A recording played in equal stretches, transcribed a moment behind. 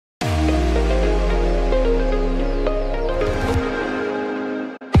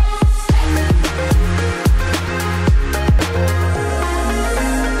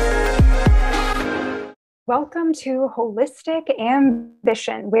Welcome to Holistic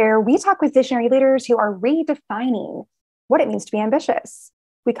Ambition, where we talk with visionary leaders who are redefining what it means to be ambitious.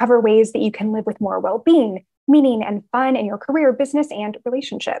 We cover ways that you can live with more well-being, meaning, and fun in your career, business, and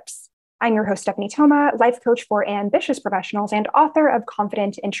relationships. I'm your host, Stephanie Thoma, life coach for ambitious professionals and author of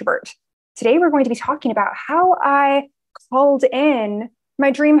Confident Introvert. Today, we're going to be talking about how I called in my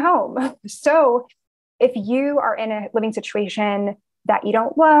dream home. So if you are in a living situation that you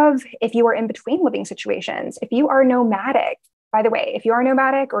don't love, if you are in between living situations, if you are nomadic, by the way, if you are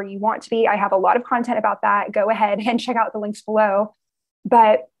nomadic or you want to be, I have a lot of content about that. Go ahead and check out the links below.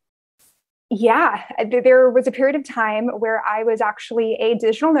 But yeah, there was a period of time where I was actually a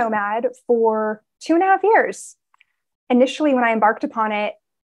digital nomad for 2.5 years. Initially, when I embarked upon it,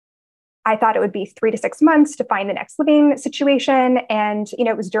 I thought it would be 3 to 6 months to find the next living situation. And,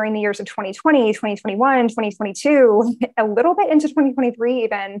 it was during the years of 2020, 2021, 2022, a little bit into 2023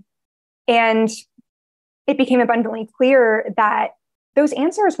 even. And it became abundantly clear that those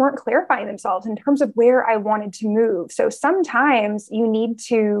answers weren't clarifying themselves in terms of where I wanted to move. So sometimes you need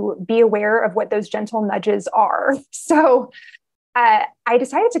to be aware of what those gentle nudges are. So I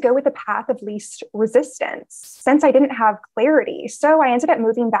decided to go with the path of least resistance since I didn't have clarity. So I ended up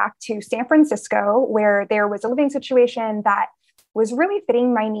moving back to San Francisco, where there was a living situation that was really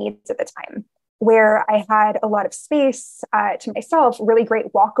fitting my needs at the time, where I had a lot of space to myself, really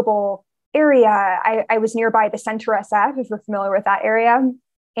great walkable area. I was nearby the Center SF, if you're familiar with that area,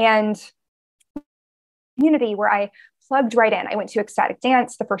 and community where I plugged right in. I went to ecstatic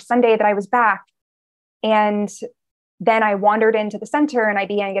dance the first Sunday that I was back. And then I wandered into the center and I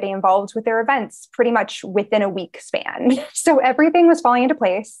began getting involved with their events pretty much within a week span. So everything was falling into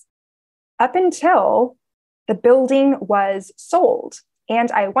place up until the building was sold. And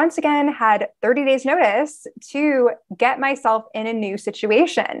I once again had 30 days notice to get myself in a new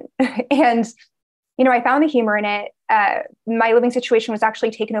situation. And, I found the humor in it. My living situation was actually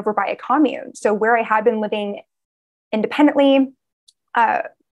taken over by a commune. So where I had been living independently,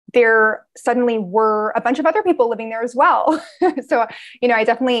 there suddenly were a bunch of other people living there as well. So, I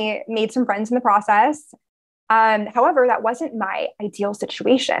definitely made some friends in the process. However, that wasn't my ideal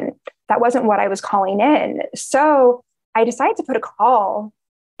situation. That wasn't what I was calling in. So I decided to put a call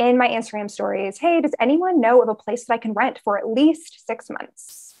in my Instagram stories. Hey, does anyone know of a place that I can rent for at least 6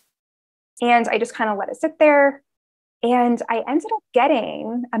 months? And I just kind of let it sit there. And I ended up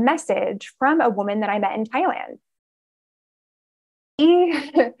getting a message from a woman that I met in Thailand.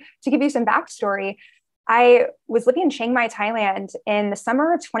 To give you some backstory, I was living in Chiang Mai, Thailand in the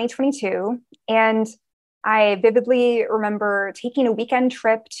summer of 2022. And I vividly remember taking a weekend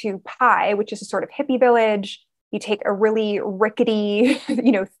trip to Pai, which is a sort of hippie village. You take a really rickety,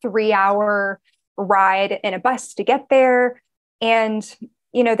 3-hour ride in a bus to get there. And,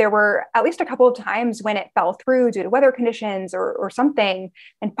 there were at least a couple of times when it fell through due to weather conditions or something.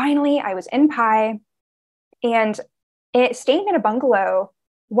 And finally, I was in Pai and staying in a bungalow.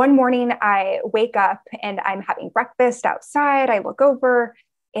 One morning I wake up and I'm having breakfast outside. I look over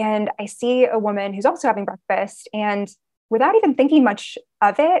and I see a woman who's also having breakfast. And without even thinking much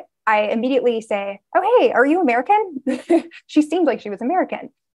of it, I immediately say, "Oh, hey, are you American?" She seemed like she was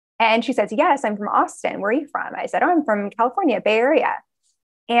American. And she says, "Yes, I'm from Austin. Where are you from?" I said, "Oh, I'm from California, Bay Area."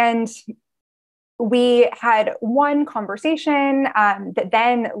 And we had one conversation that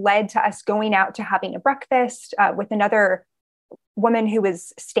then led to us going out to having a breakfast with another woman who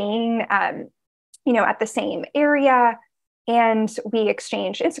was staying, at the same area. And we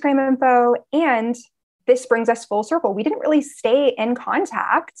exchanged Instagram info. And this brings us full circle. We didn't really stay in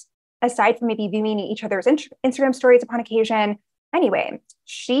contact aside from maybe viewing each other's Instagram stories upon occasion. Anyway,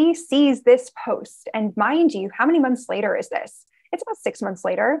 she sees this post. And mind you, how many months later is this? It's about 6 months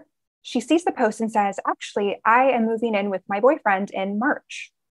later. She sees the post and says, "Actually, I am moving in with my boyfriend in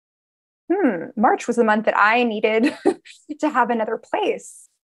March." March was the month that I needed to have another place.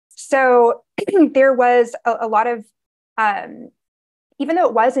 So there was a lot of, even though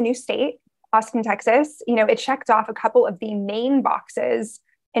it was a new state, Austin, Texas, it checked off a couple of the main boxes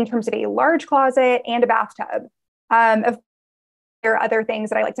in terms of a large closet and a bathtub. There are other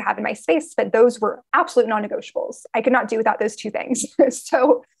things that I like to have in my space, but those were absolute non-negotiables. I could not do without those two things.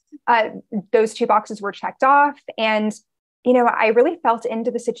 So those two boxes were checked off. And, I really felt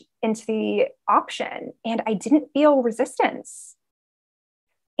into the option and I didn't feel resistance.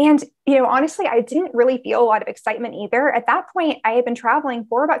 And, honestly, I didn't really feel a lot of excitement either. At that point, I had been traveling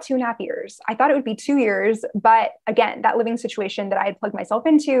for about 2.5 years. I thought it would be 2 years, but again, that living situation that I had plugged myself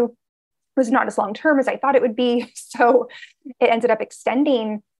into was not as long-term as I thought it would be. So it ended up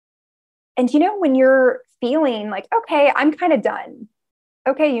extending. And, when you're feeling like, okay, I'm kind of done.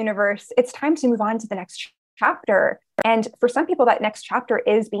 Okay, universe, it's time to move on to the next chapter. And for some people, that next chapter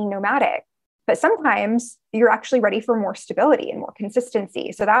is being nomadic. But sometimes you're actually ready for more stability and more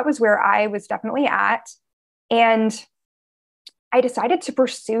consistency. So that was where I was definitely at. And I decided to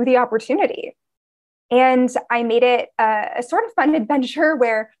pursue the opportunity. And I made it a sort of fun adventure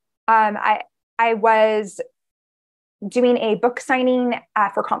where I was doing a book signing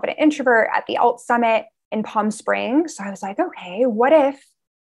for Confident Introvert at the Alt Summit in Palm Springs. So I was like, okay,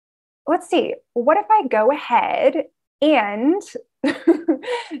 let's see, what if I go ahead and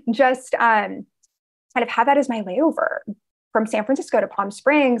just kind of have that as my layover from San Francisco to Palm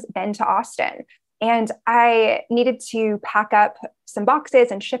Springs, then to Austin. And I needed to pack up some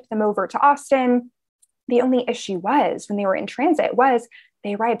boxes and ship them over to Austin. The only issue was when they were in transit was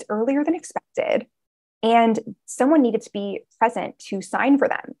they arrived earlier than expected, and someone needed to be present to sign for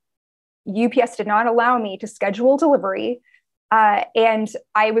them. UPS did not allow me to schedule delivery. And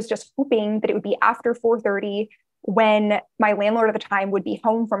I was just hoping that it would be after 4:30 when my landlord at the time would be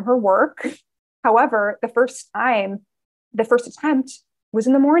home from her work. However, the first attempt was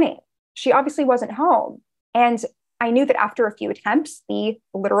in the morning. She obviously wasn't home. And I knew that after a few attempts, the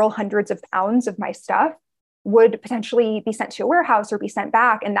literal hundreds of pounds of my stuff would potentially be sent to a warehouse or be sent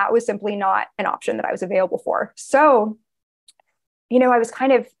back. And that was simply not an option that I was available for. So, I was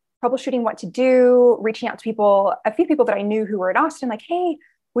kind of troubleshooting what to do, reaching out to a few people that I knew who were in Austin, like, hey,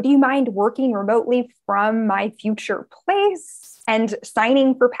 would you mind working remotely from my future place and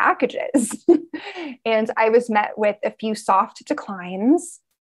signing for packages? And I was met with a few soft declines.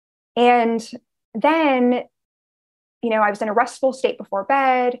 And then, I was in a restful state before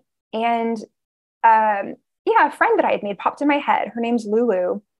bed. And a friend that I had made popped in my head. Her name's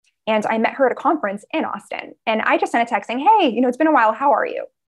Lulu. And I met her at a conference in Austin. And I just sent a text saying, hey, it's been a while. How are you?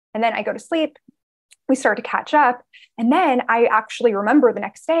 And then I go to sleep. We start to catch up. And then I actually remember the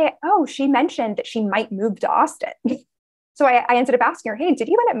next day, oh, she mentioned that she might move to Austin. So I ended up asking her, hey, did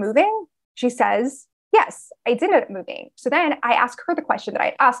you end up moving? She says, yes, I did end up moving. So then I asked her the question that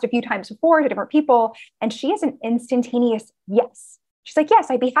I asked a few times before to different people. And she is an instantaneous yes. She's like, yes,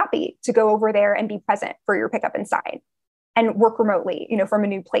 I'd be happy to go over there and be present for your pickup and sign and work remotely, from a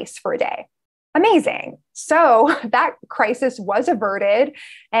new place for a day. Amazing. So that crisis was averted,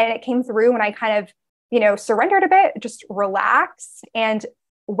 and it came through when I kind of, surrendered a bit, just relaxed and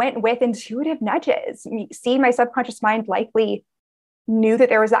went with intuitive nudges. See, my subconscious mind likely knew that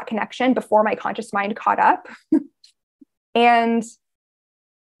there was that connection before my conscious mind caught up. And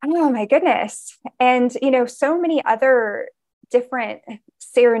oh my goodness. And, so many other different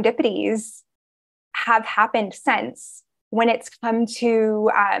serendipities have happened since, when it's come to,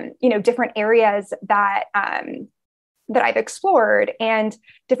 different areas that I've explored and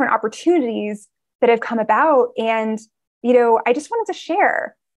different opportunities that have come about. And, I just wanted to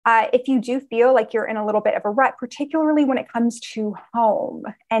share, if you do feel like you're in a little bit of a rut, particularly when it comes to home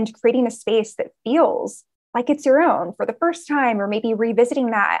and creating a space that feels like it's your own for the first time, or maybe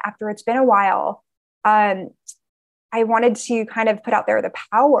revisiting that after it's been a while, I wanted to kind of put out there the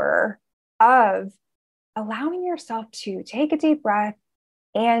power of allowing yourself to take a deep breath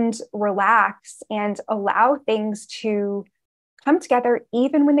and relax and allow things to come together,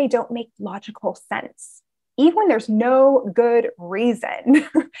 even when they don't make logical sense, even when there's no good reason.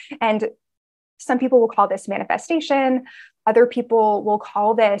 And some people will call this manifestation. Other people will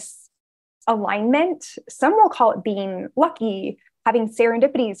call this alignment. Some will call it being lucky, having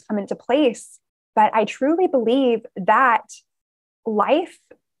serendipities come into place. But I truly believe that life,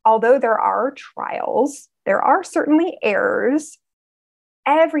 although there are trials, there are certainly errors,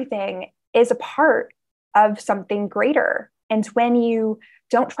 everything is a part of something greater. And when you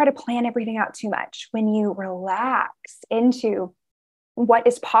don't try to plan everything out too much, when you relax into what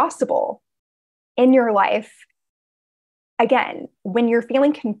is possible in your life, again, when you're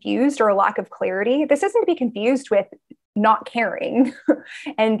feeling confused or a lack of clarity, this isn't to be confused with not caring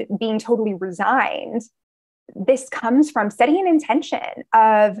and being totally resigned. This comes from setting an intention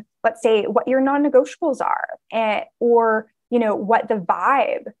of, let's say, what your non-negotiables are, or, what the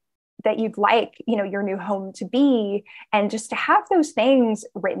vibe that you'd like, your new home to be, and just to have those things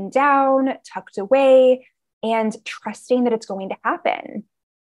written down, tucked away, and trusting that it's going to happen.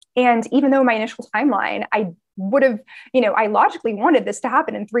 And even though my initial timeline, I would have, I logically wanted this to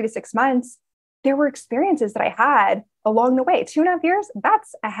happen in 3 to 6 months, there were experiences that I had along the way. 2.5 years,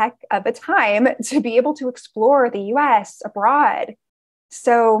 that's a heck of a time to be able to explore the US, abroad.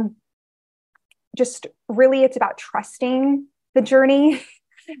 So just really, it's about trusting the journey.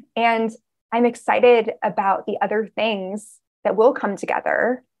 And I'm excited about the other things that will come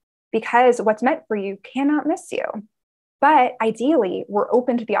together, because what's meant for you cannot miss you. But ideally, we're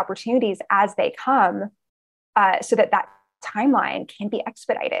open to the opportunities as they come, so that that timeline can be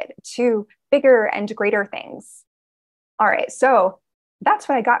expedited to bigger and greater things. All right, so that's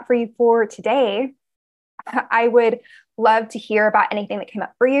what I got for you for today. I would love to hear about anything that came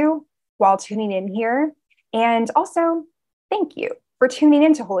up for you while tuning in here. And also, thank you for tuning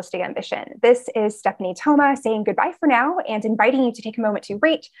into Holistic Ambition. This is Stephanie Thoma saying goodbye for now and inviting you to take a moment to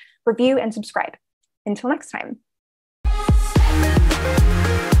rate, review, and subscribe. Until next time.